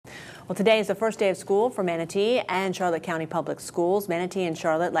Well, today is the first day of school for Manatee and Charlotte County Public Schools. Manatee and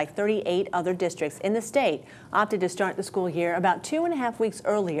Charlotte, like 38 other districts in the state, opted to start the school year about 2.5 weeks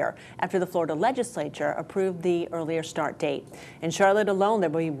earlier after the Florida legislature approved the earlier start date. In Charlotte alone, there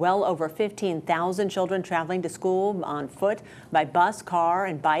will be well over 15,000 children traveling to school on foot, by bus, car,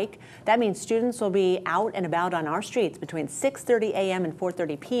 and bike. That means students will be out and about on our streets between 6:30 a.m. and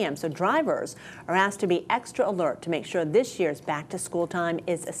 4:30 p.m. So drivers are asked to be extra alert to make sure this year's back-to-school time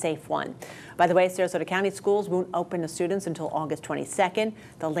is a safe one. By the way, Sarasota County schools won't open to students until August 22nd,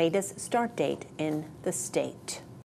 the latest start date in the state.